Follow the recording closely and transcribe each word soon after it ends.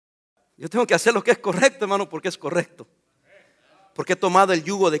Yo tengo que hacer lo que es correcto, hermano, porque es correcto. Porque he tomado el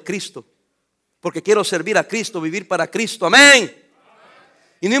yugo de Cristo. Porque quiero servir a Cristo, vivir para Cristo. Amén.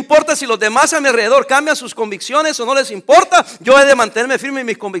 Y no importa si los demás a mi alrededor cambian sus convicciones o no les importa, yo he de mantenerme firme en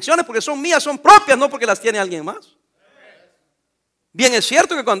mis convicciones porque son mías, son propias, no porque las tiene alguien más. Bien, es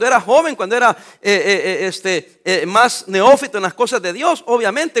cierto que cuando era joven, cuando era más neófito en las cosas de Dios,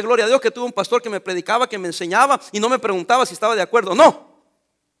 obviamente, gloria a Dios, que tuve un pastor que me predicaba, que me enseñaba y no me preguntaba si estaba de acuerdo o no.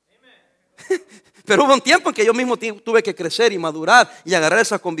 Pero hubo un tiempo en que yo mismo tuve que crecer y madurar y agarrar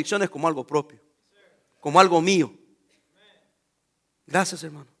esas convicciones como algo propio, como algo mío. Gracias,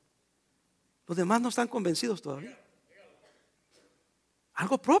 hermano. Los demás no están convencidos todavía.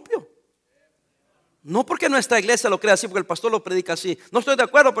 Algo propio. No porque nuestra iglesia lo crea así, porque el pastor lo predica así. No estoy de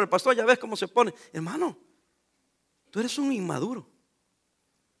acuerdo, pero el pastor ya ves cómo se pone. Hermano, tú eres un inmaduro.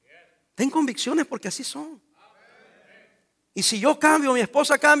 Ten convicciones porque así son. Y si yo cambio, mi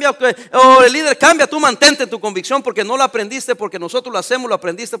esposa cambia o el líder cambia, tú mantente tu convicción porque no lo aprendiste, porque nosotros lo hacemos, lo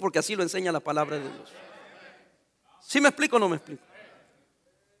aprendiste porque así lo enseña la palabra de Dios. ¿Sí me explico o no me explico?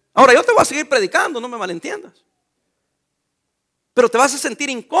 Ahora yo te voy a seguir predicando, no me malentiendas. Pero te vas a sentir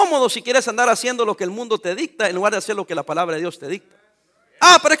incómodo si quieres andar haciendo lo que el mundo te dicta en lugar de hacer lo que la palabra de Dios te dicta.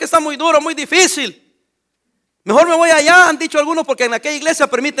 Pero es que está muy duro, muy difícil. Mejor me voy allá, han dicho algunos, porque en aquella iglesia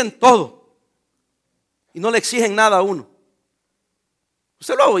permiten todo y no le exigen nada a uno.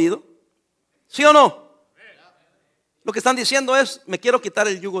 ¿Usted lo ha oído? ¿Sí o no? Lo que están diciendo es, me quiero quitar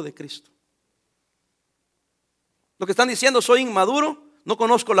el yugo de Cristo. Lo que están diciendo, soy inmaduro, no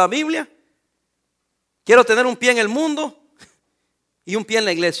conozco la Biblia, quiero tener un pie en el mundo y un pie en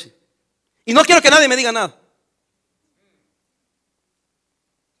la iglesia. Y no quiero que nadie me diga nada.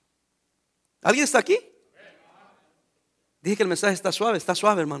 ¿Alguien está aquí? Dije que el mensaje está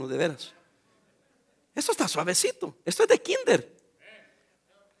suave, hermano, de veras. Esto está suavecito, esto es de kinder.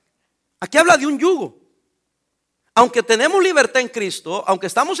 Aquí habla de un yugo. Aunque tenemos libertad en Cristo, aunque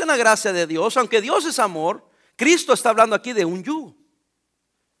estamos en la gracia de Dios, aunque Dios es amor, Cristo está hablando aquí de un yugo.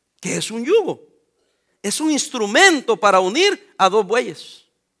 ¿Qué es un yugo? Es un instrumento para unir a dos bueyes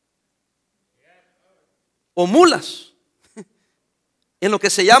o mulas, en lo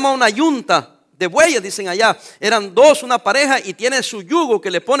que se llama una yunta de bueyes, dicen allá. Eran dos, una pareja, y tiene su yugo que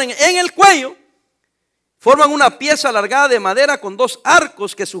le ponen en el cuello. Forman una pieza alargada de madera con dos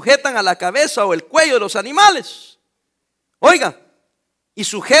arcos que sujetan a la cabeza o el cuello de los animales. Oiga, y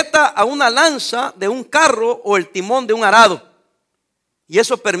sujeta a una lanza de un carro o el timón de un arado. Y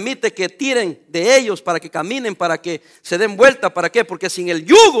eso permite que tiren de ellos para que caminen, para que se den vuelta. ¿Para qué? Porque sin el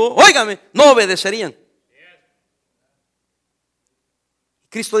yugo, óigame, no obedecerían.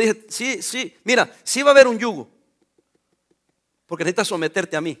 Cristo dijo, sí, mira, sí va a haber un yugo, porque necesitas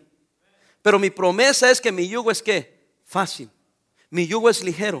someterte a mí. Pero mi promesa es que mi yugo es ¿qué? Fácil. Mi yugo es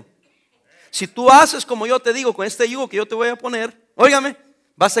ligero. Si tú haces como yo te digo, con este yugo que yo te voy a poner, óigame,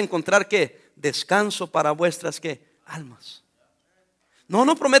 vas a encontrar ¿qué? Descanso para vuestras ¿qué? Almas.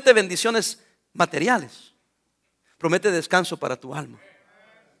 No promete bendiciones materiales. Promete descanso para tu alma.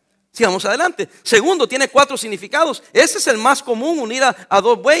 Sigamos adelante. Segundo, tiene 4 significados. Este es el más común: unir a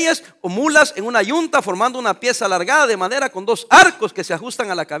dos bueyes o mulas en una yunta, formando una pieza alargada de madera con dos arcos que se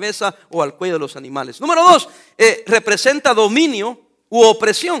ajustan a la cabeza o al cuello de los animales. Número 2, representa dominio u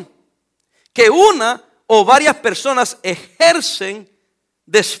opresión, que una o varias personas ejercen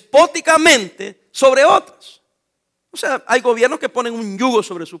despóticamente sobre otras. O sea, hay gobiernos que ponen un yugo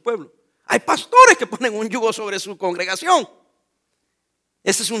sobre su pueblo. Hay pastores que ponen un yugo sobre su congregación.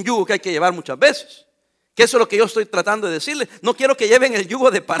 Ese es un yugo que hay que llevar muchas veces. Que eso es lo que yo estoy tratando de decirle. No quiero que lleven el yugo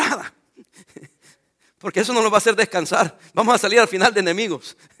de parada, porque eso no nos va a hacer descansar. Vamos a salir al final de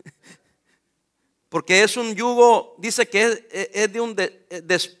enemigos. Porque es un yugo, dice que es de un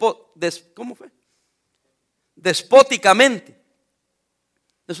 ¿cómo fue? Despóticamente.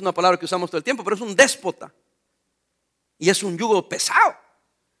 Es una palabra que usamos todo el tiempo, pero es un déspota. Y es un yugo pesado.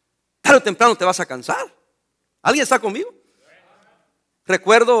 Tarde o temprano te vas a cansar. ¿Alguien está conmigo?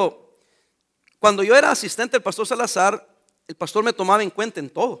 Recuerdo cuando yo era asistente del pastor Salazar, el pastor me tomaba en cuenta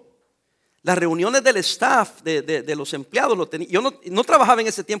en todo. Las reuniones del staff, de los empleados, lo tenía. Yo no trabajaba en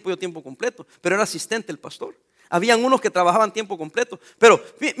ese tiempo, yo tiempo completo, pero era asistente del pastor. Habían unos que trabajaban tiempo completo. Pero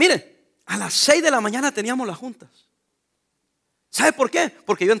mire, a las 6 de la mañana teníamos las juntas. ¿Sabe por qué?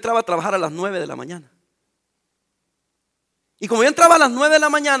 Porque yo entraba a trabajar a las 9 de la mañana. Y como yo entraba a las 9 de la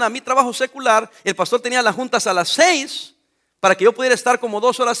mañana a mi trabajo secular, el pastor tenía las juntas a las 6 para que yo pudiera estar como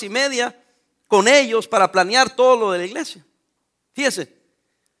 2 horas y media con ellos para planear todo lo de la iglesia. Fíjese,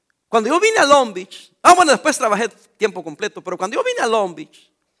 cuando yo vine a Long Beach, bueno, después trabajé tiempo completo, pero cuando yo vine a Long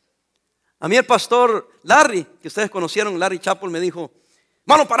Beach, a mí el pastor Larry, que ustedes conocieron, Larry Chappell, me dijo: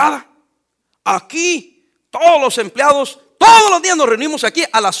 mano parada, Aquí todos los empleados, todos los días nos reunimos aquí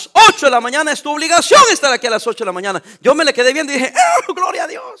a las 8 de la mañana. Es tu obligación estar aquí a las 8 de la mañana. Yo me le quedé viendo y dije, ¡oh, gloria a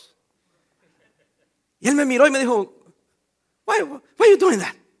Dios! Y él me miró y me dijo, why are you doing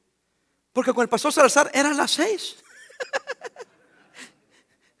that? Porque con el pastor Salazar eran las 6.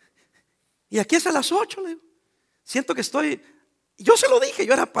 Y aquí es a las 8, le digo. Siento que estoy, yo se lo dije,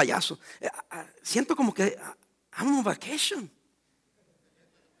 yo era payaso. Siento como que I'm on vacation.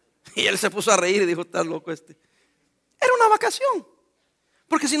 Y él se puso a reír y dijo, está loco este. Era una vacación.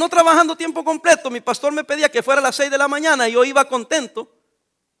 Porque si no, trabajando tiempo completo, mi pastor me pedía que fuera a las 6 de la mañana y yo iba contento.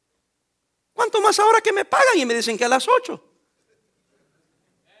 ¿Cuánto más ahora que me pagan? Y me dicen que a las 8.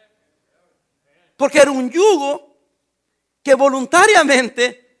 Porque era un yugo que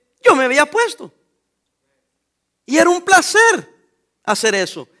voluntariamente yo me había puesto. Y era un placer hacer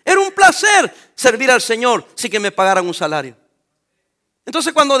eso. Era un placer servir al Señor sin que me pagaran un salario.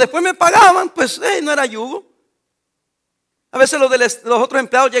 Entonces cuando después me pagaban, pues no era yugo. A veces los otros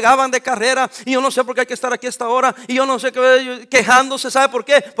empleados llegaban de carrera y yo no sé por qué hay que estar aquí a esta hora y yo no sé qué, quejándose. ¿Sabe por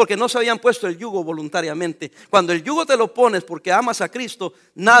qué? Porque no se habían puesto el yugo voluntariamente. Cuando el yugo te lo pones porque amas a Cristo,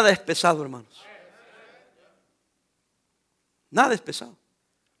 nada es pesado, hermanos. Nada es pesado.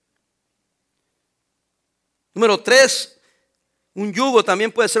 Número 3, un yugo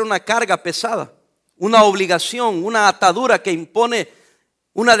también puede ser una carga pesada, una obligación, una atadura que impone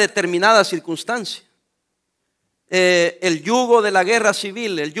una determinada circunstancia. El yugo de la guerra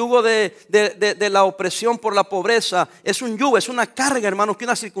civil, el yugo de la opresión por la pobreza, es un yugo, es una carga, hermanos, que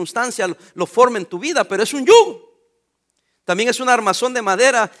una circunstancia lo forma en tu vida, pero es un yugo. También es un armazón de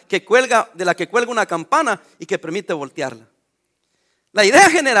madera de la que cuelga una campana y que permite voltearla. La idea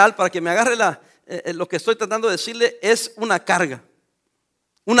general, para que me agarre lo que estoy tratando de decirle, es una carga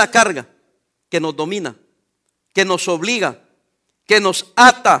que nos domina, que nos obliga, que nos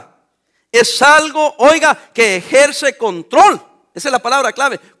ata. Es algo, oiga, que ejerce control. Esa es la palabra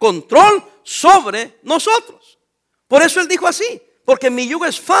clave, control sobre nosotros. Por eso él dijo así, porque mi yugo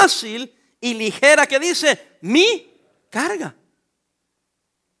es fácil y ligera, que dice, mi carga.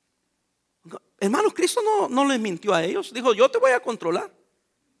 Hermanos, Cristo no les mintió a ellos. Dijo, yo te voy a controlar.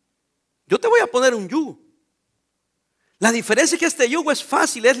 Yo te voy a poner un yugo. La diferencia es que este yugo es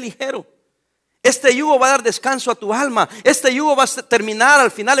fácil, es ligero. Este yugo va a dar descanso a tu alma. Este yugo va a terminar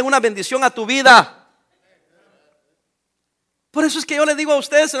al final en una bendición a tu vida. Por eso es que yo le digo a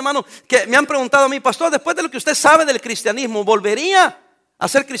ustedes, hermano, que me han preguntado a mí, pastor, después de lo que usted sabe del cristianismo, ¿volvería a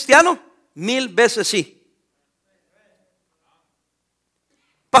ser cristiano? 1000 veces sí.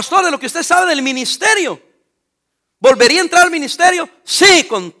 Pastor, de lo que usted sabe del ministerio, ¿volvería a entrar al ministerio? Sí,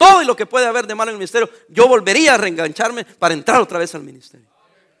 con todo y lo que puede haber de malo en el ministerio, yo volvería a reengancharme para entrar otra vez al ministerio.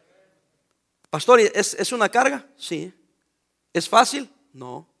 Pastor, ¿es una carga? Sí. ¿Es fácil?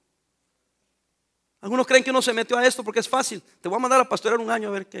 No. Algunos creen que uno se metió a esto porque es fácil. Te voy a mandar a pastorear un año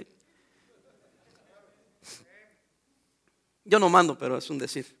a ver qué. Yo no mando, pero es un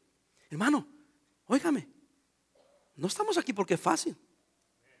decir. Hermano, óigame, no estamos aquí porque es fácil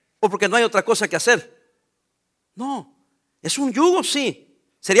o porque no hay otra cosa que hacer. No, es un yugo, sí.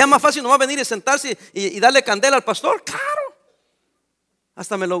 ¿Sería más fácil nomás venir y sentarse y darle candela al pastor? Claro,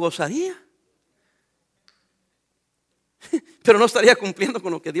 hasta me lo gozaría. Pero no estaría cumpliendo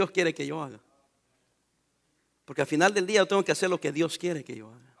con lo que Dios quiere que yo haga. Porque al final del día yo tengo que hacer lo que Dios quiere que yo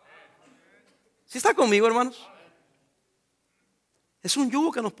haga. ¿Sí está conmigo, hermanos? Es un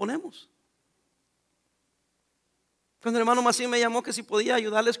yugo que nos ponemos. Cuando el hermano Macín me llamó que si podía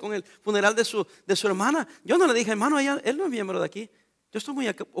ayudarles con el funeral de su hermana, yo no le dije, hermano, él no es miembro de aquí. Yo estoy muy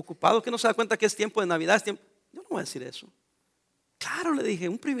ocupado, que no se da cuenta que es tiempo de Navidad, es tiempo. Yo no voy a decir eso. Claro, le dije,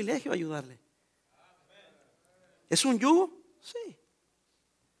 un privilegio ayudarle. ¿Es un yugo? Sí.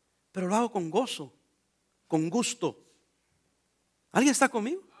 Pero lo hago con gozo, con gusto. ¿Alguien está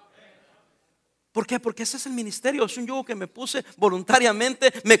conmigo? ¿Por qué? Porque ese es el ministerio. Es un yugo que me puse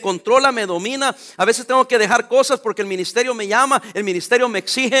voluntariamente, me controla, me domina. A veces tengo que dejar cosas porque el ministerio me llama, el ministerio me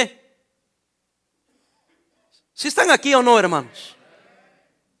exige. ¿Sí están aquí o no, hermanos?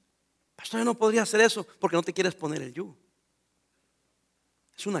 Pastor, yo no podría hacer eso porque no te quieres poner el yugo.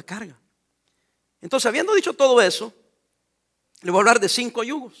 Es una carga. Entonces, habiendo dicho todo eso, le voy a hablar de 5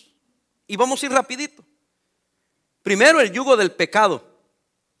 yugos. Y vamos a ir rapidito. Primero, el yugo del pecado.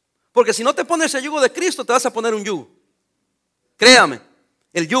 Porque si no te pones el yugo de Cristo, te vas a poner un yugo. Créame,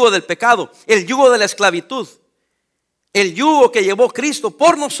 el yugo del pecado, el yugo de la esclavitud, el yugo que llevó Cristo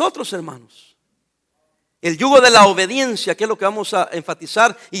por nosotros, hermanos. El yugo de la obediencia, que es lo que vamos a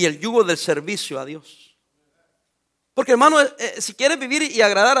enfatizar, y el yugo del servicio a Dios. Porque hermano, si quieres vivir y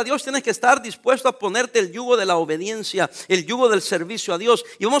agradar a Dios, tienes que estar dispuesto a ponerte el yugo de la obediencia, el yugo del servicio a Dios.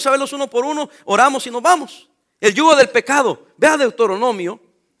 Y vamos a verlos uno por uno, oramos y nos vamos. El yugo del pecado. Vea Deuteronomio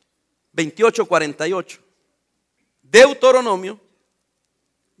 28:48. Deuteronomio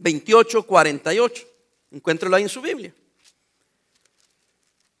 28:48. Encuéntrelo ahí en su Biblia.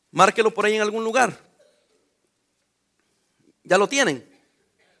 Márquelo por ahí en algún lugar. ¿Ya lo tienen?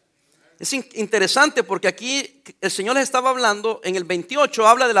 Es interesante porque aquí el Señor les estaba hablando. En el 28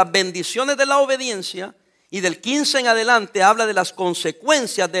 habla de las bendiciones de la obediencia, y del 15 en adelante habla de las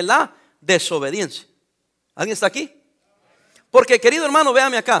consecuencias de la desobediencia. ¿Alguien está aquí? Porque, querido hermano,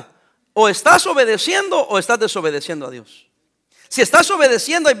 véame acá. O estás obedeciendo o estás desobedeciendo a Dios. Si estás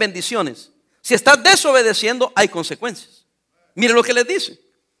obedeciendo hay bendiciones. Si estás desobedeciendo hay consecuencias. Miren lo que les dice.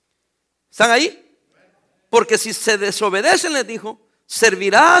 ¿Están ahí? Porque si se desobedecen, les dijo,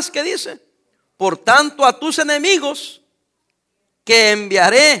 servirás, ¿qué dice? Por tanto a tus enemigos que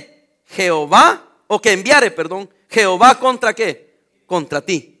enviaré Jehová, o que enviare, perdón, Jehová contra ¿qué? Contra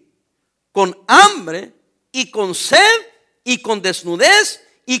ti. Con hambre y con sed y con desnudez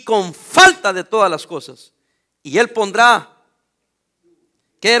y con falta de todas las cosas. Y él pondrá,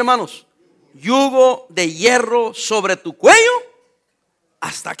 ¿qué, hermanos? Yugo de hierro sobre tu cuello.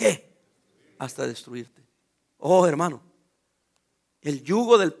 ¿Hasta qué? Hasta destruirte. Oh, hermano, el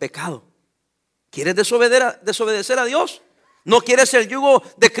yugo del pecado. ¿Quieres desobedecer a Dios? ¿No quieres el yugo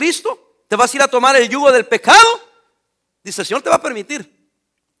de Cristo? ¿Te vas a ir a tomar el yugo del pecado? Dice, el Señor te va a permitir.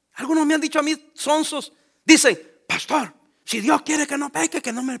 Algunos me han dicho a mí, sonsos, dicen, pastor, si Dios quiere que no peque,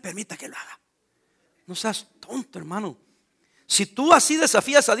 que no me permita que lo haga. No seas tonto, hermano. Si tú así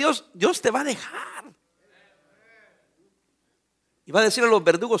desafías a Dios, Dios te va a dejar. Y va a decir a los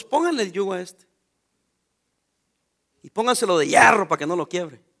verdugos, pónganle el yugo a este. Y pónganselo de hierro para que no lo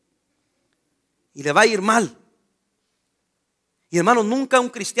quiebre. Y le va a ir mal. Y hermano, nunca un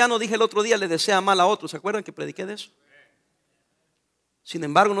cristiano, dije el otro día, le desea mal a otro. ¿Se acuerdan que prediqué de eso? Sin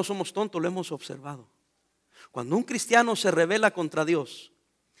embargo, no somos tontos, lo hemos observado. Cuando un cristiano se rebela contra Dios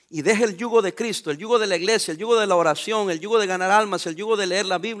y deja el yugo de Cristo, el yugo de la iglesia, el yugo de la oración, el yugo de ganar almas, el yugo de leer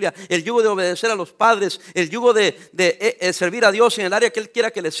la Biblia, el yugo de obedecer a los padres, el yugo de servir a Dios en el área que Él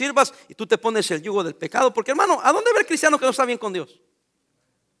quiera que le sirvas, y tú te pones el yugo del pecado. Porque hermano, ¿a dónde ve el cristiano que no está bien con Dios?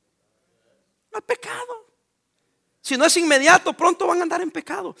 Al pecado. Si no es inmediato, pronto van a andar en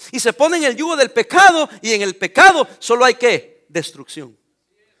pecado. Y se ponen el yugo del pecado, y en el pecado solo hay ¿qué? Destrucción.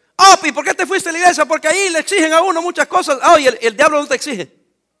 Oh, ¿y por qué te fuiste a la iglesia? Porque ahí le exigen a uno muchas cosas. Oh, y el diablo no te exige.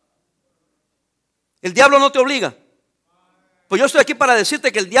 El diablo no te obliga. Pues yo estoy aquí para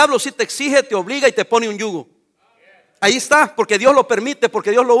decirte que el diablo sí te exige, te obliga y te pone un yugo. Ahí está, porque Dios lo permite, porque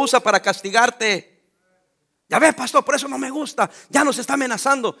Dios lo usa para castigarte. Ya ves, pastor, por eso no me gusta. Ya nos está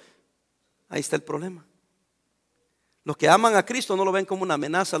amenazando. Ahí está el problema. Los que aman a Cristo no lo ven como una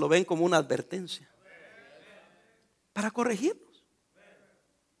amenaza, lo ven como una advertencia para corregirnos.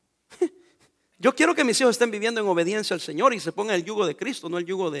 Yo quiero que mis hijos estén viviendo en obediencia al Señor y se pongan el yugo de Cristo, no el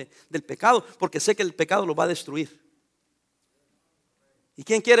yugo del pecado, porque sé que el pecado los va a destruir. ¿Y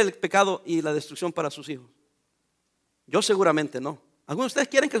quién quiere el pecado y la destrucción para sus hijos? Yo seguramente no. ¿Algunos de ustedes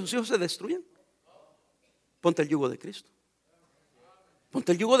quieren que sus hijos se destruyan? Ponte el yugo de Cristo.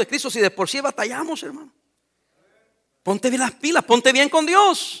 Ponte el yugo de Cristo. Si de por sí batallamos, hermano, ponte bien las pilas, ponte bien con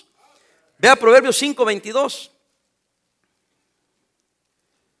Dios. Vea Proverbios 5:22.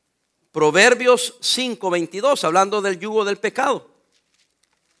 Proverbios 5:22, hablando del yugo del pecado.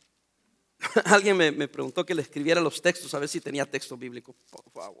 Alguien me preguntó que le escribiera los textos, a ver si tenía texto bíblico. Por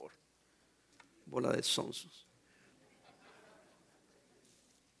favor, bola de sonsos.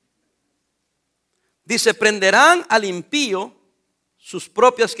 Dice, prenderán al impío sus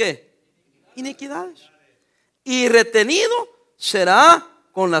propias ¿qué? Iniquidades. Y retenido será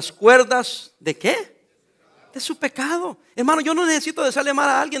con las cuerdas ¿de qué? De su pecado. Hermano, yo no necesito desearle mal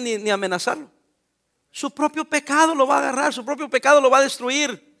a alguien ni amenazarlo. Su propio pecado lo va a agarrar, su propio pecado lo va a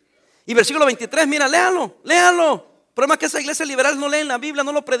destruir. Y versículo 23, mira, léalo. El problema es que esa iglesia liberal no leen la Biblia,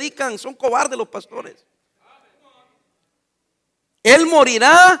 no lo predican, son cobardes los pastores. Él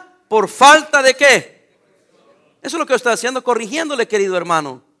morirá por falta de ¿qué? Eso es lo que yo estoy haciendo, corrigiéndole, querido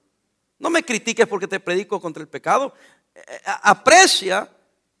hermano. No me critiques porque te predico contra el pecado. Aprecia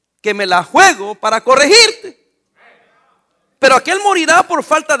que me la juego para corregirte. Pero aquel morirá por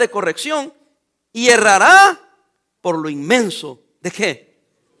falta de corrección y errará por lo inmenso ¿de qué?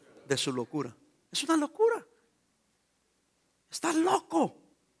 De su locura. Es una locura. Estás loco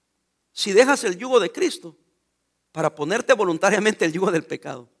si dejas el yugo de Cristo para ponerte voluntariamente el yugo del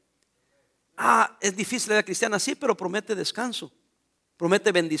pecado. Es difícil la vida cristiana, sí, pero promete descanso,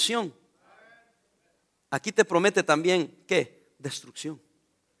 promete bendición. aquí te promete también, ¿qué? Destrucción,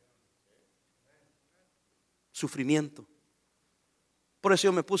 sufrimiento. Por eso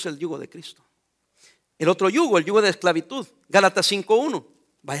yo me puse el yugo de Cristo. El otro yugo, el yugo de esclavitud, Gálatas 5:1.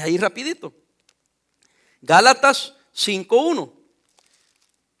 Vaya ahí rapidito. Gálatas 5:1.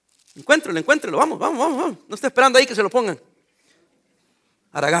 Encuéntrelo, vamos. No esté esperando ahí que se lo pongan.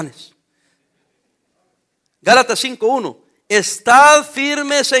 Haraganes. Gálatas 5:1. Estad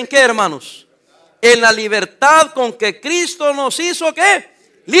firmes en qué, hermanos, en la libertad con que Cristo nos hizo ¿qué?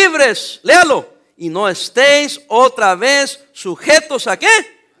 Libres. Léalo. Y no estéis otra vez sujetos ¿a qué?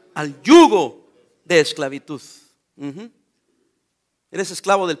 Al yugo de esclavitud. Eres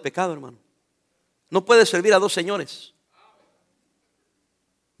esclavo del pecado, hermano. No puedes servir a dos señores.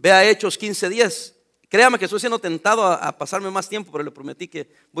 Vea Hechos 15:10. Créame que estoy siendo tentado a pasarme más tiempo, pero le prometí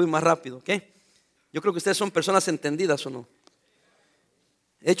que voy más rápido, ¿ok? Yo creo que ustedes son personas entendidas, ¿o no?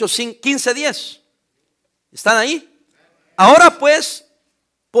 Hechos 15:10. ¿Están ahí? Ahora pues,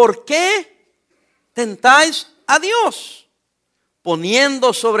 ¿por qué tentáis a Dios?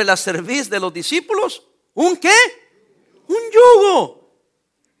 Poniendo sobre la cerviz de los discípulos ¿un qué? Un yugo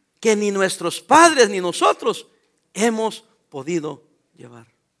que ni nuestros padres ni nosotros hemos podido llevar.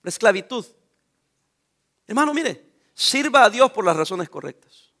 La esclavitud. Hermano, mire, sirva a Dios por las razones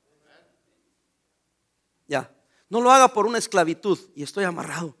correctas. Ya, no lo haga por una esclavitud. Y estoy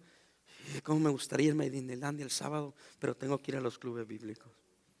amarrado. ¿Cómo me gustaría irme a Disneylandia el sábado? Pero tengo que ir a los clubes bíblicos.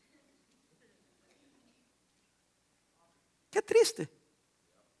 Qué triste.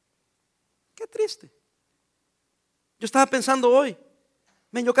 Qué triste. Yo estaba pensando hoy,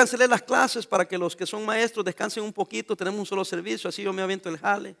 yo cancelé las clases para que los que son maestros descansen un poquito. Tenemos un solo servicio, así yo me aviento el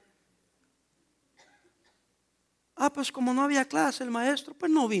jale. Pues como no había clase, el maestro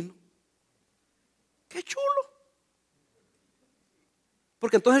pues no vino. Qué chulo.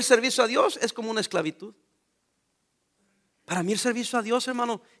 Porque entonces el servicio a Dios es como una esclavitud. Para mí el servicio a Dios,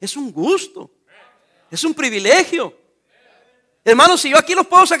 hermano, es un gusto. Es un privilegio. Hermano, si yo aquí los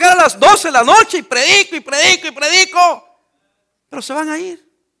puedo sacar a las 12 de la noche y predico, pero se van a ir.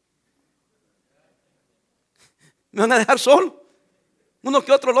 Me van a dejar solo. Uno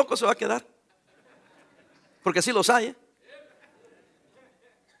que otro loco se va a quedar. Porque así los hay, ¿eh?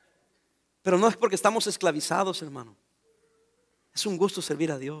 Pero no es porque estamos esclavizados, hermano. Es un gusto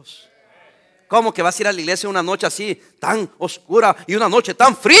servir a Dios. ¿Cómo que vas a ir a la iglesia una noche así tan oscura y una noche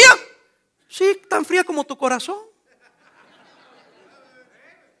tan fría? Sí, tan fría como tu corazón.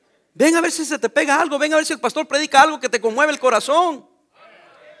 Ven a ver si se te pega algo. Ven a ver si el pastor predica algo que te conmueve el corazón.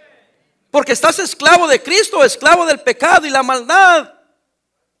 Porque estás esclavo de Cristo, esclavo del pecado y la maldad.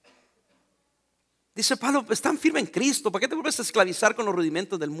 Dice Pablo, están firme en Cristo. ¿Para qué te vuelves a esclavizar con los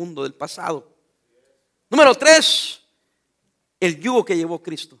rudimentos del mundo, del pasado? Número 3, el yugo que llevó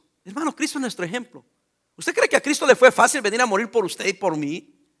Cristo. Hermano, Cristo es nuestro ejemplo. ¿Usted cree que a Cristo le fue fácil venir a morir por usted y por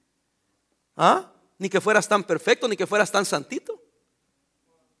mí? Ni que fueras tan perfecto, ni que fueras tan santito.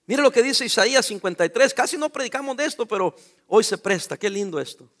 Mire lo que dice Isaías 53. Casi no predicamos de esto, pero hoy se presta. Qué lindo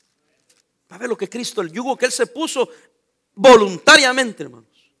esto. Va a ver lo que Cristo, el yugo que Él se puso voluntariamente, hermanos.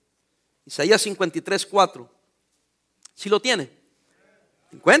 Isaías 53:4. ¿Sí lo tiene?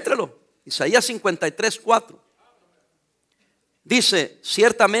 Encuéntrelo. Isaías 53:4. Dice,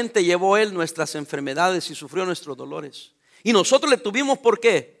 ciertamente llevó Él nuestras enfermedades y sufrió nuestros dolores. Y nosotros le tuvimos, ¿por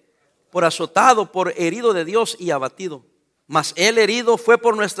qué? Por azotado, por herido de Dios y abatido. Mas Él herido fue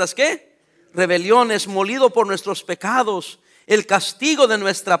por nuestras ¿qué? Rebeliones, molido por nuestros pecados. El castigo de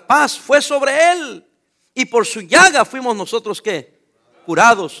nuestra paz fue sobre Él. Y por su llaga fuimos nosotros ¿qué?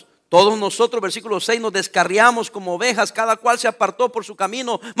 Curados. Todos nosotros, versículo 6, nos descarriamos como ovejas, cada cual se apartó por su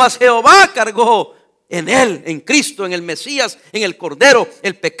camino, mas Jehová cargó en Él, en Cristo, en el Mesías, en el Cordero,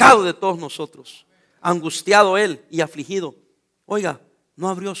 el pecado de todos nosotros. Angustiado Él y afligido. Oiga, no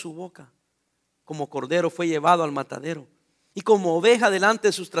abrió su boca. Como cordero fue llevado al matadero. Y como oveja delante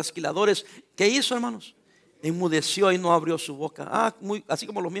de sus trasquiladores, ¿qué hizo, hermanos? Enmudeció y no abrió su boca. Así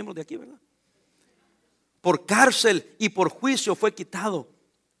como los miembros de aquí, ¿verdad? Por cárcel y por juicio fue quitado.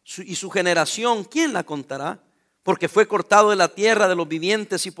 Y su generación, ¿quién la contará? Porque fue cortado de la tierra de los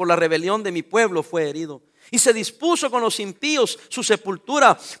vivientes y por la rebelión de mi pueblo fue herido. Y se dispuso con los impíos su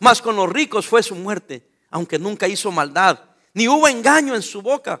sepultura, mas con los ricos fue su muerte, aunque nunca hizo maldad, ni hubo engaño en su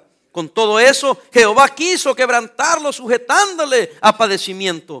boca. Con todo eso, Jehová quiso quebrantarlo, sujetándole a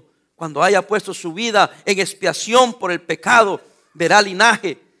padecimiento. Cuando haya puesto su vida en expiación por el pecado, verá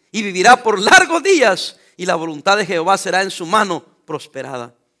linaje y vivirá por largos días, y la voluntad de Jehová será en su mano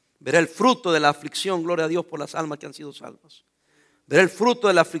prosperada. Verá el fruto de la aflicción, gloria a Dios por las almas que han sido salvas. verá el fruto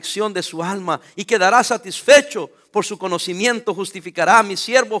de la aflicción de su alma y quedará satisfecho. Por su conocimiento justificará a mi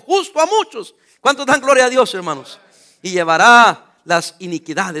siervo justo a muchos. ¿Cuántos dan gloria a Dios, hermanos? Y llevará las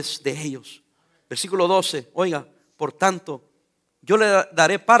iniquidades de ellos. Versículo 12, oiga, por tanto, yo le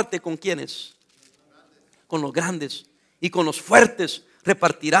daré parte con quienes, con los grandes, y con los fuertes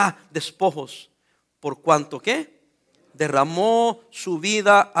repartirá despojos. Por cuanto que derramó su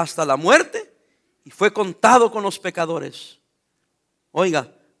vida hasta la muerte y fue contado con los pecadores.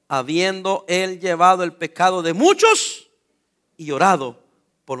 Oiga, habiendo él llevado el pecado de muchos y llorado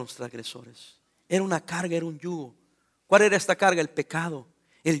por los transgresores. Era una carga, era un yugo. ¿Cuál era esta carga? El pecado,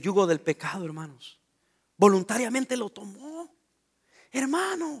 el yugo del pecado, hermanos. Voluntariamente lo tomó.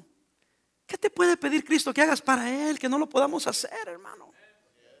 Hermano, ¿qué te puede pedir Cristo que hagas para Él que no lo podamos hacer, hermano?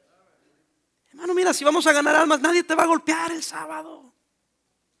 Hermano, mira, si vamos a ganar almas, nadie te va a golpear el sábado.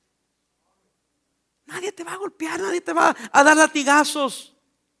 Nadie te va a golpear, nadie te va a dar latigazos.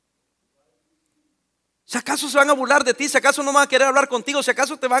 Si acaso se van a burlar de ti, si acaso no van a querer hablar contigo, si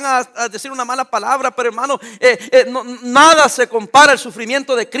acaso te van a decir una mala palabra, pero hermano, nada se compara al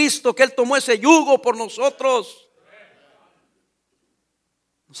sufrimiento de Cristo, que Él tomó ese yugo por nosotros.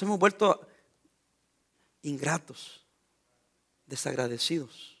 Nos hemos vuelto ingratos,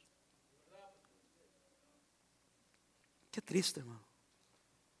 desagradecidos. Qué triste, hermano.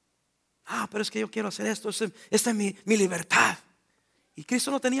 Pero es que yo quiero hacer esto, esta es mi libertad. ¿Y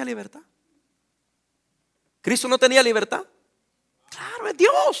Cristo no tenía libertad? ¿Cristo no tenía libertad? Claro, es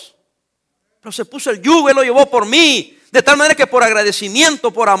Dios. Pero se puso el yugo, Él lo llevó por mí. De tal manera que por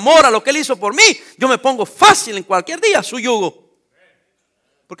agradecimiento, por amor a lo que Él hizo por mí, yo me pongo fácil en cualquier día su yugo.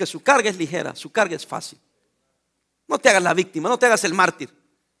 Porque su carga es ligera, su carga es fácil. No te hagas la víctima, no te hagas el mártir,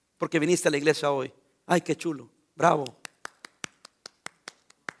 porque viniste a la iglesia hoy. Ay, qué chulo, bravo.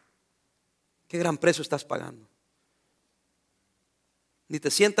 Qué gran precio estás pagando. Ni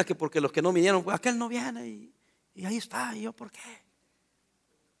te sientas que porque los que no vinieron, pues aquel no viene y ahí está, y yo ¿por qué?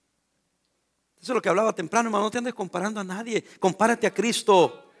 Eso es lo que hablaba temprano, hermano. No te andes comparando a nadie. Compárate a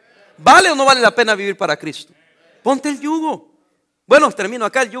Cristo. ¿Vale o no vale la pena vivir para Cristo? Ponte el yugo. Bueno, termino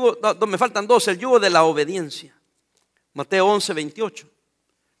acá. El yugo, me faltan dos. El yugo de la obediencia. Mateo 11:28.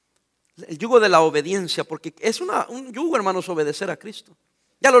 El yugo de la obediencia, porque es un yugo, hermanos, obedecer a Cristo.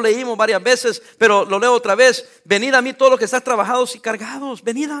 Ya lo leímos varias veces, pero lo leo otra vez. Venid a mí todos los que están trabajados y cargados.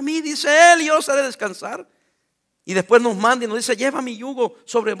 Venid a mí, dice Él, y yo os haré descansar. Y después nos manda y nos dice: lleva mi yugo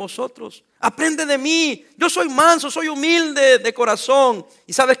sobre vosotros. Aprende de mí. Yo soy manso, soy humilde de corazón.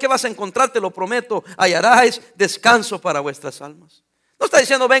 Y ¿sabes qué vas a encontrar? Te lo prometo. Hallaréis descanso para vuestras almas. No está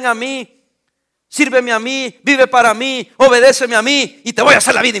diciendo: ven a mí, sírveme a mí, vive para mí, obedéceme a mí y te voy a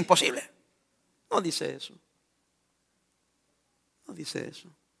hacer la vida imposible. No dice eso. No dice eso.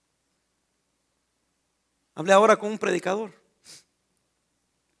 Hablé ahora con un predicador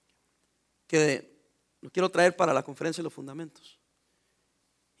que lo quiero traer para la conferencia de los fundamentos.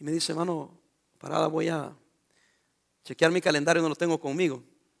 Y me dice: hermano, parada, voy a chequear mi calendario, no lo tengo conmigo,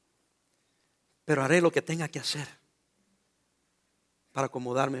 pero haré lo que tenga que hacer para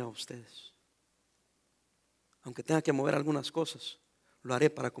acomodarme a ustedes. Aunque tenga que mover algunas cosas, lo haré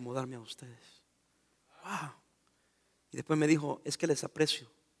para acomodarme a ustedes. Wow. Y después me dijo: es que les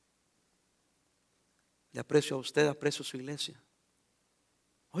aprecio. Le aprecio a usted, aprecio a su iglesia.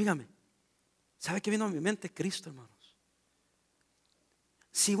 Óigame, ¿sabe qué vino a mi mente? Cristo, hermanos.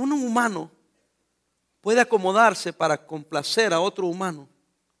 Si un humano puede acomodarse para complacer a otro humano,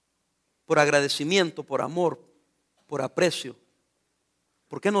 por agradecimiento, por amor, por aprecio,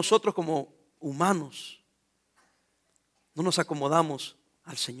 ¿por qué nosotros como humanos no nos acomodamos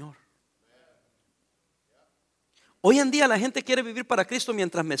al Señor? Hoy en día la gente quiere vivir para Cristo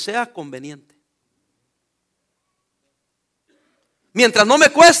mientras me sea conveniente, mientras no me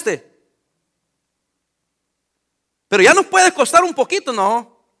cueste. Pero ya nos puede costar un poquito,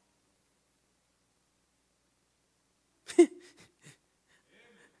 ¿no?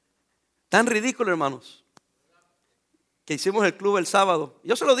 Tan ridículo, hermanos, que hicimos el club el sábado.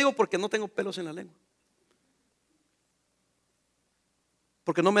 Yo se lo digo porque no tengo pelos en la lengua,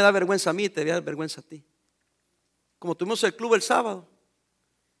 porque no me da vergüenza a mí, te da vergüenza a ti. Como tuvimos el club el sábado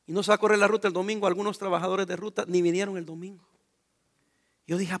y no se va a correr la ruta el domingo, algunos trabajadores de ruta ni vinieron el domingo.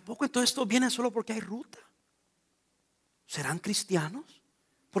 Yo dije: ¿a poco entonces estos vienen solo porque hay ruta? ¿Serán cristianos?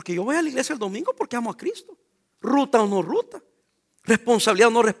 Porque yo voy a la iglesia el domingo porque amo a Cristo. Ruta o no ruta, responsabilidad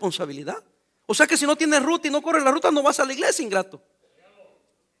o no responsabilidad. O sea que si no tienes ruta y no corres la ruta, no vas a la iglesia, ingrato.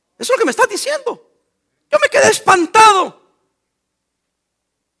 Eso es lo que me estás diciendo. Yo me quedé espantado.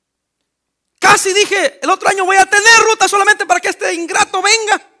 Casi dije: el otro año voy a tener ruta solamente para que este ingrato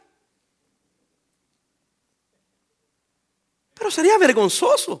venga. Pero sería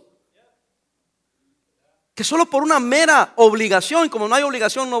vergonzoso que solo por una mera obligación, como no hay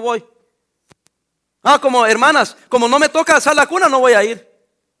obligación, no voy. Como hermanas, como no me toca hacer la cuna, no voy a ir.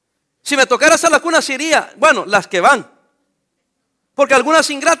 Si me tocara hacer la cuna, sí iría. Bueno, las que van. Porque algunas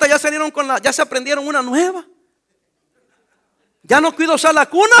ingratas ya salieron ya se aprendieron una nueva. Ya no cuido usar la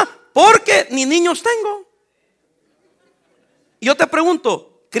cuna porque ni niños tengo. Y yo te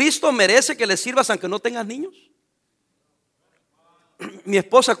pregunto, ¿Cristo merece que le sirvas aunque no tengas niños? Mi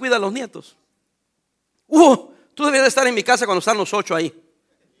esposa cuida a los nietos. Tú deberías estar en mi casa cuando están los 8 ahí.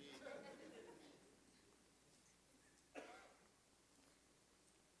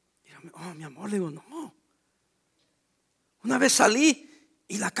 Mi amor, le digo, no. Una vez salí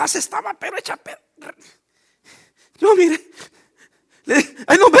y la casa estaba pero hecha. Yo mire, le dije,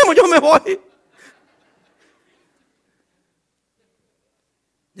 ahí nos vemos, yo me voy.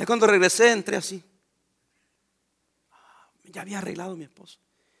 Ya cuando regresé entré así. Ya había arreglado mi esposo.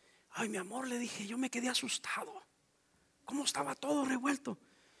 Ay, mi amor, le dije, yo me quedé asustado. ¿Cómo estaba todo revuelto?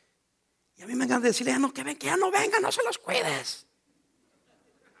 Y a mí me encanta decirle, que ya no venga, no se los cuides.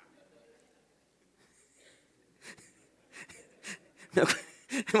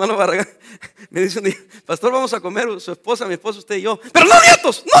 Hermano Barragán me dice un día, pastor, vamos a comer, su esposa, mi esposo, usted y yo. Pero no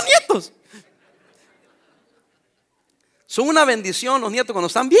nietos, no nietos. Son una bendición los nietos cuando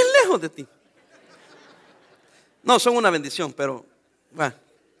están bien lejos de ti. No, son una bendición, pero bueno,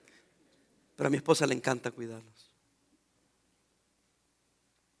 pero a mi esposa le encanta cuidarlos.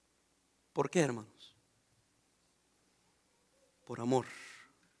 ¿Por qué, hermanos? Por amor.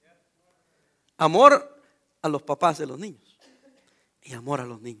 Amor a los papás de los niños y amor a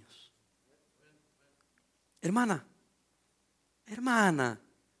los niños. Hermana,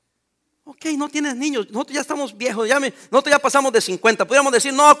 ok, no tienes niños, nosotros ya estamos viejos, nosotros ya pasamos de 50. Podríamos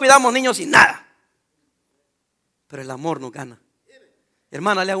decir, no cuidamos niños y nada. Pero el amor nos gana.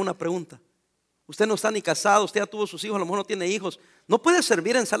 Hermana, le hago una pregunta. Usted no está ni casado, usted ya tuvo sus hijos, a lo mejor no tiene hijos. ¿No puede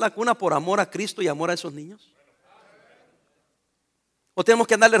servir en sala cuna por amor a Cristo y amor a esos niños? ¿O tenemos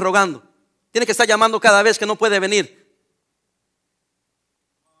que andarle rogando? Tiene que estar llamando cada vez que no puede venir.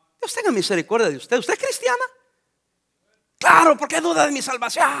 Dios tenga misericordia de usted. ¿Usted es cristiana? Claro, ¿por qué duda de mi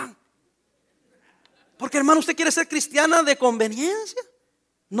salvación? Porque, hermano, usted quiere ser cristiana de conveniencia,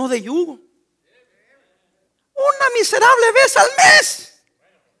 no de yugo. Una miserable vez al mes.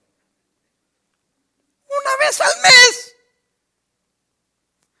 Una vez al mes.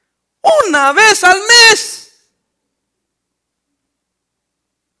 Una vez al mes.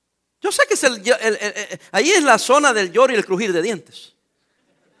 Yo sé que es ahí es la zona del lloro y el crujir de dientes.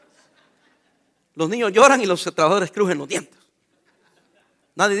 Los niños lloran y los trabajadores crujen los dientes.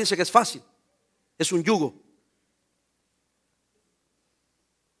 Nadie dice que es fácil. Es un yugo.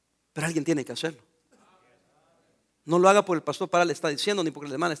 Pero alguien tiene que hacerlo. No lo haga porque el pastor para le está diciendo, ni porque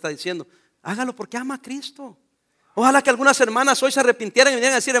la hermana está diciendo. Hágalo porque ama a Cristo. Ojalá que algunas hermanas hoy se arrepintieran y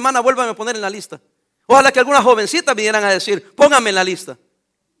vinieran a decir, hermana, vuélvame a poner en la lista. Ojalá que algunas jovencitas vinieran a decir, póngame en la lista.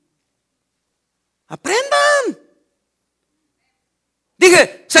 Aprendan.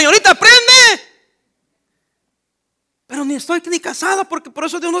 Dije, señorita, aprende. Pero ni estoy ni casada, porque por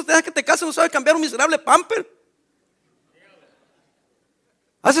eso Dios no te deja que te cases, no sabe cambiar un miserable pamper.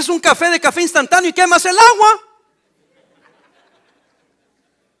 Haces un café de café instantáneo y quemas el agua.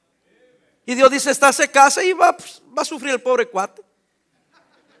 Y Dios dice, se casa y va a sufrir el pobre cuate.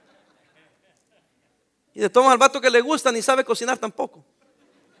 Y de todo al vato que le gusta ni sabe cocinar tampoco.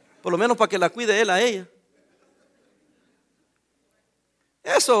 Por lo menos para que la cuide él a ella.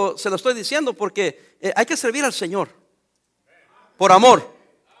 Eso se lo estoy diciendo porque hay que servir al Señor. Por amor.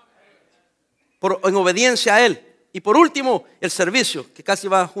 En obediencia a Él. Y por último, el servicio, que casi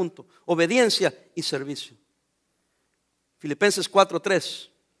va junto. Obediencia y servicio. Filipenses 4:3.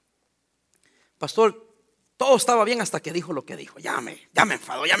 Pastor, todo estaba bien hasta que dijo lo que dijo. Ya me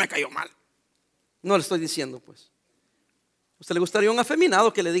enfadó, ya me cayó mal. No le estoy diciendo, pues. ¿A usted le gustaría un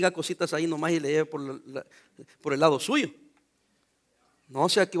afeminado que le diga cositas ahí nomás y le lleve por el lado suyo? No, o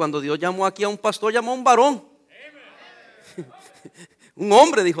sea que cuando Dios llamó aquí a un pastor, llamó a un varón. Un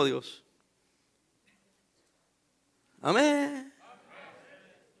hombre, dijo Dios. Amén.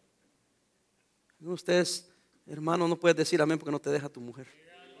 Ustedes, hermano, no puedes decir amén porque no te deja tu mujer.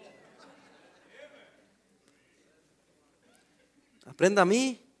 Aprenda a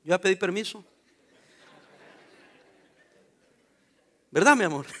mí, yo ya pedí permiso. ¿Verdad, mi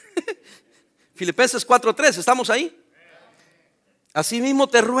amor? Filipenses 4:3, ¿estamos ahí? Asimismo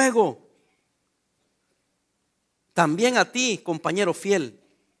te ruego, también a ti, compañero fiel,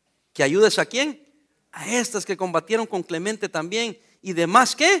 que ayudes a quién, a estas que combatieron con Clemente también, y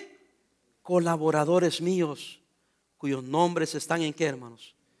demás que colaboradores míos cuyos nombres están en qué,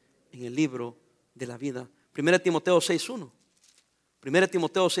 hermanos, en el libro de la vida. 1 Timoteo 6:1. 1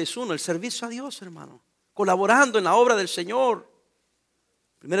 Timoteo 6:1, el servicio a Dios, hermano, colaborando en la obra del Señor.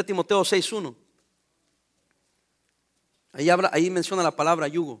 1 Timoteo 6:1. Ahí menciona la palabra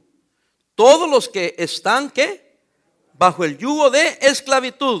yugo. Todos los que están, ¿qué? Bajo el yugo de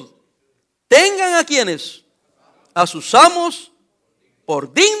esclavitud, tengan a quienes, a sus amos,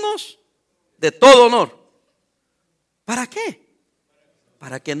 por dignos de todo honor. ¿Para qué?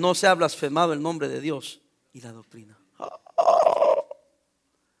 Para que no sea blasfemado el nombre de Dios y la doctrina.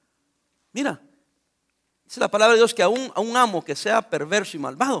 Mira, dice la palabra de Dios que a un amo que sea perverso y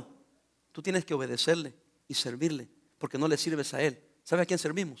malvado, tú tienes que obedecerle y servirle, porque no le sirves a él. ¿Sabe a quién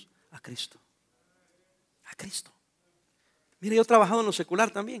servimos? A Cristo. A Cristo. Mire, yo he trabajado en lo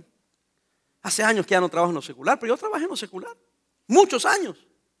secular también. Hace años que ya no trabajo en lo secular, pero yo trabajé en lo secular. Muchos años.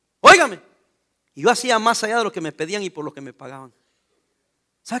 Óigame. Y yo hacía más allá de lo que me pedían y por lo que me pagaban.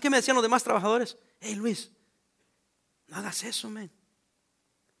 ¿Sabe qué me decían los demás trabajadores? Hey, Luis, no hagas eso, men.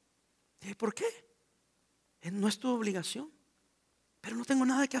 ¿Y por qué? No es tu obligación. Pero no tengo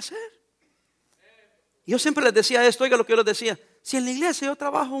nada que hacer. Y yo siempre les decía esto, oiga lo que yo les decía. Si en la iglesia yo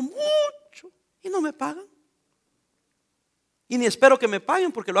trabajo mucho y no me pagan, y ni espero que me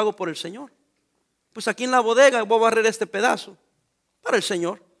paguen porque lo hago por el Señor, pues aquí en la bodega voy a barrer este pedazo para el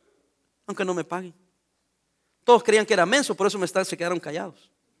Señor, aunque no me paguen. Todos creían que era menso, por eso se quedaron callados.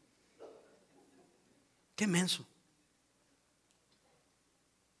 Qué menso.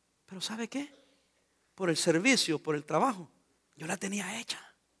 Pero ¿sabe qué? Por el servicio, por el trabajo, yo la tenía hecha.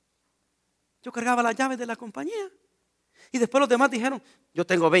 Yo cargaba las llaves de la compañía. Y después los demás dijeron, yo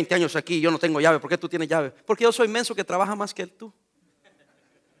tengo 20 años aquí y yo no tengo llave. ¿Por qué tú tienes llave? Porque yo soy menso que trabaja más que tú.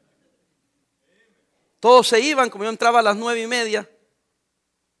 Todos se iban, como yo entraba a las 9:30.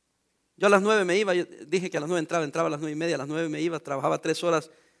 Yo a las 9 me iba, yo dije que a las 9 entraba a las 9:30. A las 9 me iba, trabajaba 3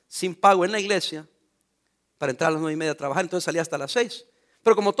 horas sin pago en la iglesia para entrar a las 9:30 a trabajar. Entonces salía hasta las 6.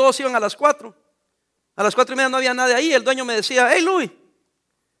 Pero como todos iban a las 4, a las 4:30 no había nadie ahí. El dueño me decía, hey Louis,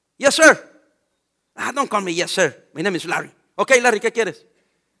 yes sir. Don't call me yes sir, my name is Larry. Ok Larry, ¿qué quieres?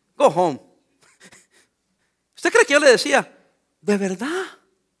 Go home. ¿Usted cree que yo le decía, de verdad?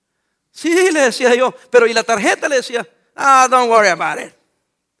 Sí, le decía yo, pero ¿y la tarjeta? Le decía, don't worry about it.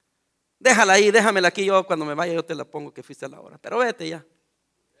 Déjala ahí, déjamela aquí, yo cuando me vaya yo te la pongo que fuiste a la hora, pero vete ya.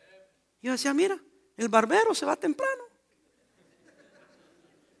 Yo decía, mira, el barbero se va temprano.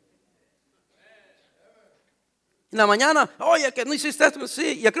 En la mañana, oye, que no hiciste esto,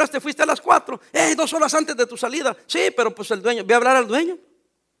 sí, y a qué hora te fuiste a las 4, 2 horas antes de tu salida, sí, pero pues el dueño, voy a hablar al dueño.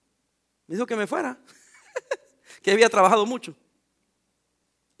 Me dijo que me fuera, que había trabajado mucho.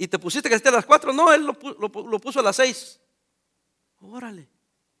 Y te pusiste que esté a las 4, no, él lo puso a las 6. Órale,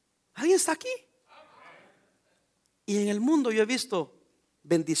 ¿alguien está aquí? Y en el mundo yo he visto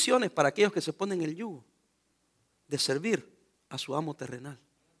bendiciones para aquellos que se ponen el yugo de servir a su amo terrenal.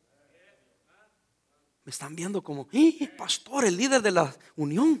 Me están viendo como, pastor, el líder de la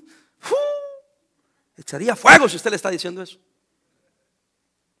unión. Echaría fuego si usted le está diciendo eso.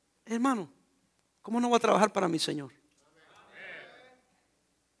 Hermano, ¿cómo no voy a trabajar para mi Señor?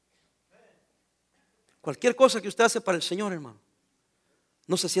 Cualquier cosa que usted hace para el Señor, hermano,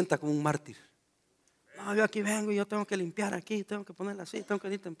 no se sienta como un mártir. No, yo aquí vengo y yo tengo que limpiar aquí, tengo que ponerla así, tengo que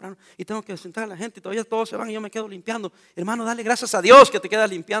ir temprano y tengo que sentar a la gente y todavía todos se van y yo me quedo limpiando. Hermano, dale gracias a Dios que te quedas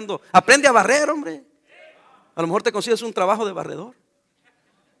limpiando. Aprende a barrer, hombre. A lo mejor te consigues un trabajo de barredor.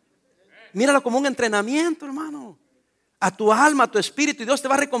 Míralo como un entrenamiento, hermano. A tu alma, a tu espíritu, y Dios te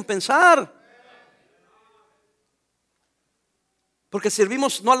va a recompensar. Porque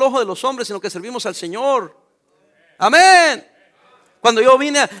servimos no al ojo de los hombres, sino que servimos al Señor. Amén. Cuando yo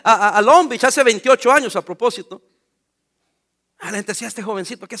vine a Long Beach hace 28 años, a propósito, a la gente decía, este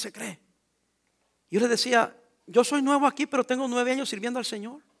jovencito, ¿qué se cree? Yo le decía, yo soy nuevo aquí, pero tengo 9 años sirviendo al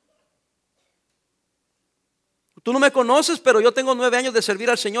Señor. Tú no me conoces, pero yo tengo 9 años de servir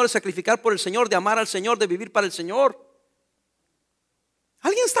al Señor, de sacrificar por el Señor, de amar al Señor, de vivir para el Señor.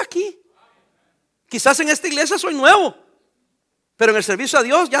 ¿Alguien está aquí? Quizás en esta iglesia soy nuevo, pero en el servicio a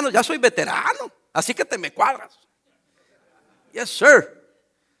Dios ya soy veterano. Así que te me cuadras. Yes, sir.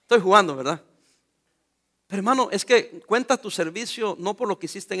 Estoy jugando, ¿verdad? Pero hermano, es que cuenta tu servicio no por lo que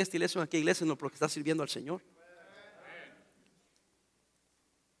hiciste en esta iglesia o en aquella iglesia, sino por lo que estás sirviendo al Señor.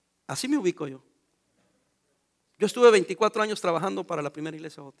 Así me ubico yo. Yo estuve 24 años trabajando para la primera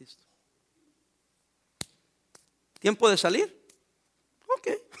iglesia bautista. ¿Tiempo de salir? Ok.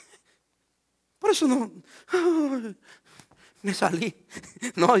 Por eso no me salí.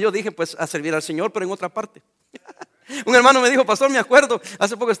 No, yo dije pues a servir al Señor, pero en otra parte. Un hermano me dijo, pastor, me acuerdo,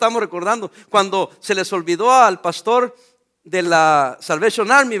 hace poco estábamos recordando cuando se les olvidó al pastor de la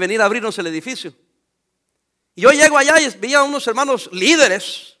Salvation Army venir a abrirnos el edificio. Y yo llego allá y veía a unos hermanos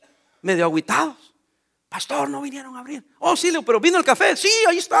líderes medio agüitados. Pastor, no vinieron a abrir. Oh, sí, pero vino el café. Sí,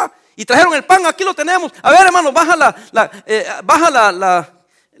 ahí está. Y trajeron el pan, aquí lo tenemos. A ver, hermano, baja la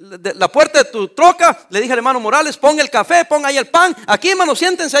puerta de tu troca. Le dije al hermano Morales, ponga el café, ponga ahí el pan. Aquí, hermano,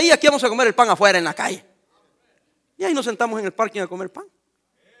 siéntense ahí, aquí vamos a comer el pan afuera en la calle. Y ahí nos sentamos en el parking a comer pan.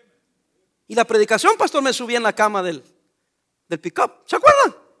 Y la predicación, pastor, me subí en la cama del pick-up. ¿Se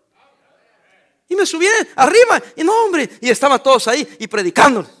acuerdan? Y me subí arriba. Y no, hombre, y estaban todos ahí y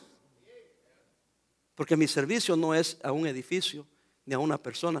predicando. Porque mi servicio no es a un edificio ni a una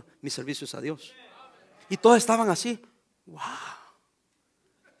persona, mi servicio es a Dios. Y todos estaban así. Wow.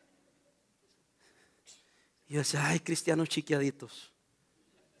 Y yo decía, ay, cristianos chiquiaditos.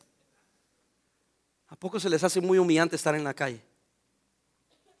 ¿A poco se les hace muy humillante estar en la calle?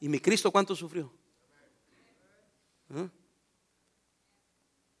 ¿Y mi Cristo cuánto sufrió? ¿Ah?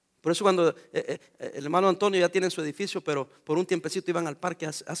 Por eso cuando el hermano Antonio ya tiene su edificio, pero por un tiempecito iban al parque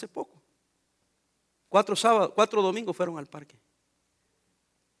hace poco. 4 domingos fueron al parque.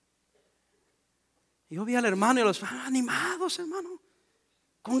 Y yo vi al hermano y a los animados, hermano,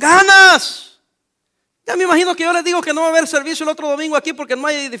 con ganas. Ya me imagino que yo les digo que no va a haber servicio el otro domingo aquí porque no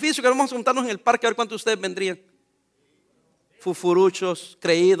hay edificio, que vamos a juntarnos en el parque a ver cuántos de ustedes vendrían. Fufuruchos,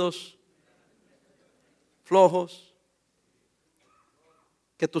 creídos, flojos.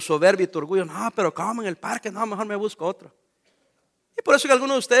 Que tu soberbia y tu orgullo, no, pero ¿cómo en el parque? No, mejor me busco otro. Y por eso que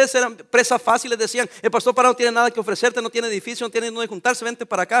algunos de ustedes eran presas fáciles, decían, el pastor Parra no tiene nada que ofrecerte, no tiene edificio, no tiene donde juntarse, vente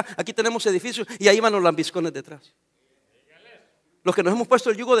para acá, aquí tenemos edificio. Y ahí van los lambiscones detrás. Los que nos hemos puesto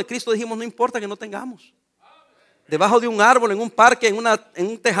el yugo de Cristo dijimos, no importa que no tengamos. Debajo de un árbol, en un parque, en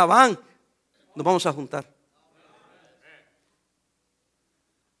un tejabán, nos vamos a juntar.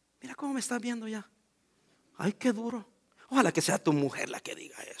 Mira cómo me estás viendo ya. Ay, qué duro. Ojalá que sea tu mujer la que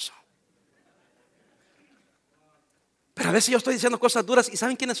diga eso. Pero a veces yo estoy diciendo cosas duras. ¿Y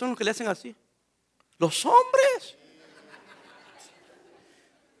saben quiénes son los que le hacen así? Los hombres.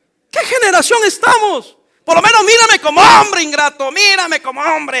 ¿Qué generación estamos? Por lo menos mírame como hombre, ingrato. Mírame como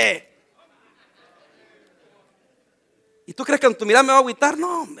hombre. ¿Y tú crees que en tu mirada me va a agüitar?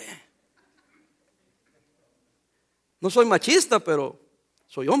 No, hombre. No soy machista, pero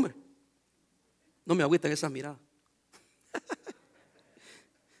soy hombre. No me agüitan esas miradas.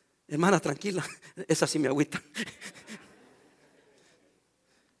 Hermana, tranquila. Esa sí me agüita.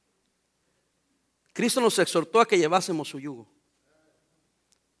 Cristo nos exhortó a que llevásemos su yugo.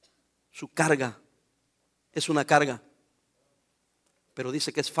 Su carga es una carga, pero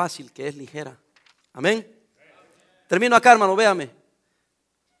dice que es fácil, que es ligera. Amén. Termino acá, hermano, véame.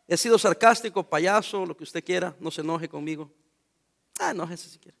 He sido sarcástico, payaso, lo que usted quiera. No se enoje conmigo. Enójese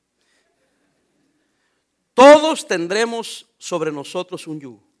si quiere. Todos tendremos sobre nosotros un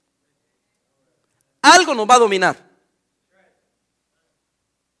yugo. Algo nos va a dominar.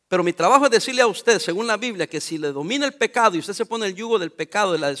 Pero mi trabajo es decirle a usted, según la Biblia, que si le domina el pecado y usted se pone el yugo del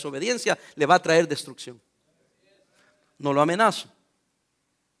pecado, de la desobediencia, le va a traer destrucción. No lo amenazo.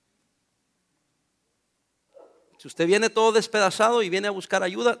 Si usted viene todo despedazado y viene a buscar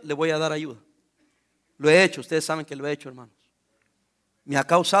ayuda, le voy a dar ayuda. Lo he hecho, ustedes saben que lo he hecho, hermanos. Me ha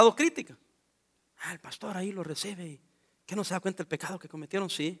causado crítica. El pastor ahí lo recibe. ¿Qué no se da cuenta del pecado que cometieron?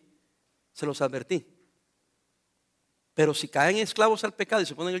 Sí, se los advertí. Pero si caen esclavos al pecado y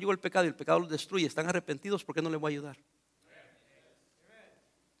se ponen el yugo del pecado y el pecado los destruye, están arrepentidos, ¿por qué no les voy a ayudar?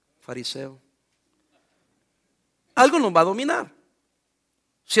 Fariseo. Algo nos va a dominar.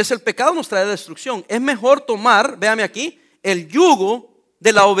 Si es el pecado, nos trae destrucción. Es mejor tomar, véame aquí, el yugo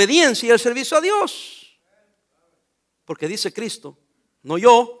de la obediencia y el servicio a Dios. Porque dice Cristo, no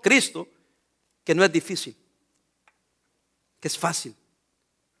yo, Cristo, que no es difícil, que es fácil,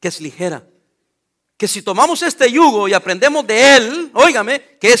 que es ligera. Que si tomamos este yugo y aprendemos de él,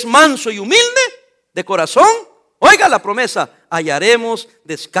 óigame, que es manso y humilde de corazón, oiga la promesa, hallaremos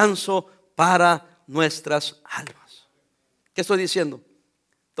descanso para nuestras almas. ¿Qué estoy diciendo?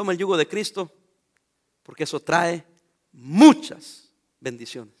 Toma el yugo de Cristo, porque eso trae muchas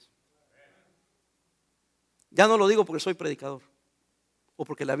bendiciones. Ya no lo digo porque soy predicador o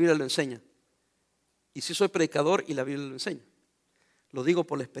porque la Biblia lo enseña. Y sí soy predicador y la Biblia lo enseña. Lo digo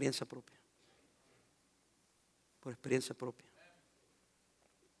por la experiencia propia. Por experiencia propia.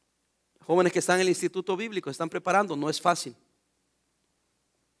 Jóvenes que están en el instituto bíblico, están preparando, no es fácil.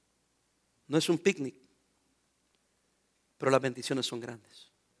 No es un picnic, pero las bendiciones son grandes.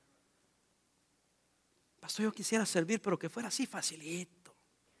 Pastor, yo quisiera servir, pero que fuera así facilito.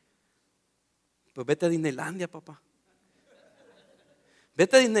 Pues vete a Disneylandia, papá.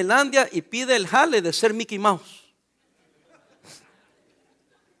 Vete a Disneylandia y pide el jale de ser Mickey Mouse.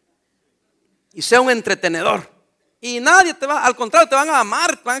 Y sea un entretenedor. Y nadie te va, al contrario, te van a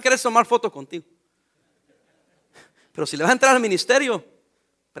amar, van a querer tomar fotos contigo. Pero si le vas a entrar al ministerio,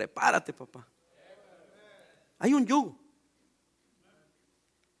 prepárate, papá. Hay un yugo.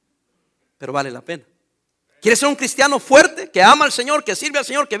 Pero vale la pena. ¿Quieres ser un cristiano fuerte, que ama al Señor, que sirve al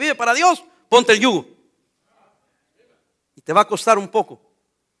Señor, que vive para Dios? Ponte el yugo. Y te va a costar un poco.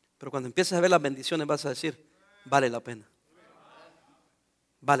 Pero cuando empieces a ver las bendiciones vas a decir, vale la pena.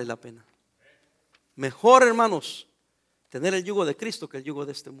 Vale la pena. Mejor, hermanos, tener el yugo de Cristo que el yugo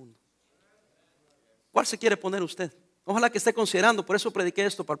de este mundo. ¿Cuál se quiere poner usted? Ojalá que esté considerando, por eso prediqué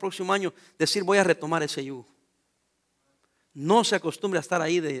esto para el próximo año, decir voy a retomar ese yugo. No se acostumbre a estar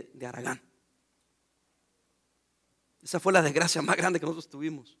ahí de haragán. Esa fue la desgracia más grande que nosotros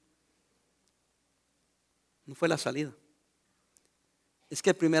tuvimos. No fue la salida. Es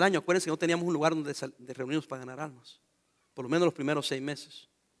que el primer año, acuérdense que no teníamos un lugar donde reunirnos para ganar almas. Por lo menos los primeros 6 meses.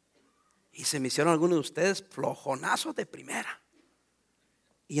 Y se me hicieron algunos de ustedes flojonazos de primera.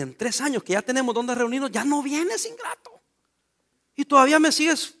 Y en 3 años que ya tenemos donde reunirnos, ya no vienes, ingrato. Y todavía me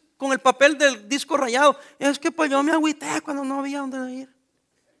sigues con el papel del disco rayado. Es que pues yo me agüité cuando no había donde ir.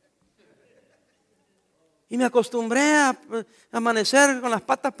 Y me acostumbré a amanecer con las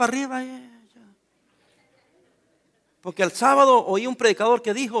patas para arriba. Porque el sábado oí un predicador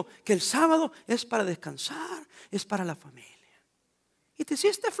que dijo que el sábado es para descansar, es para la familia. Y te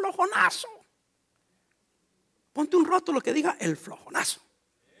hiciste flojonazo. Ponte un rótulo que diga el flojonazo.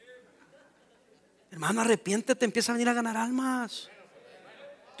 Hermano, arrepiéntete, empieza a venir a ganar almas.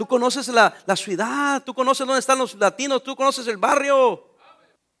 Tú conoces la ciudad, tú conoces dónde están los latinos, tú conoces el barrio.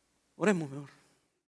 Oremos mejor.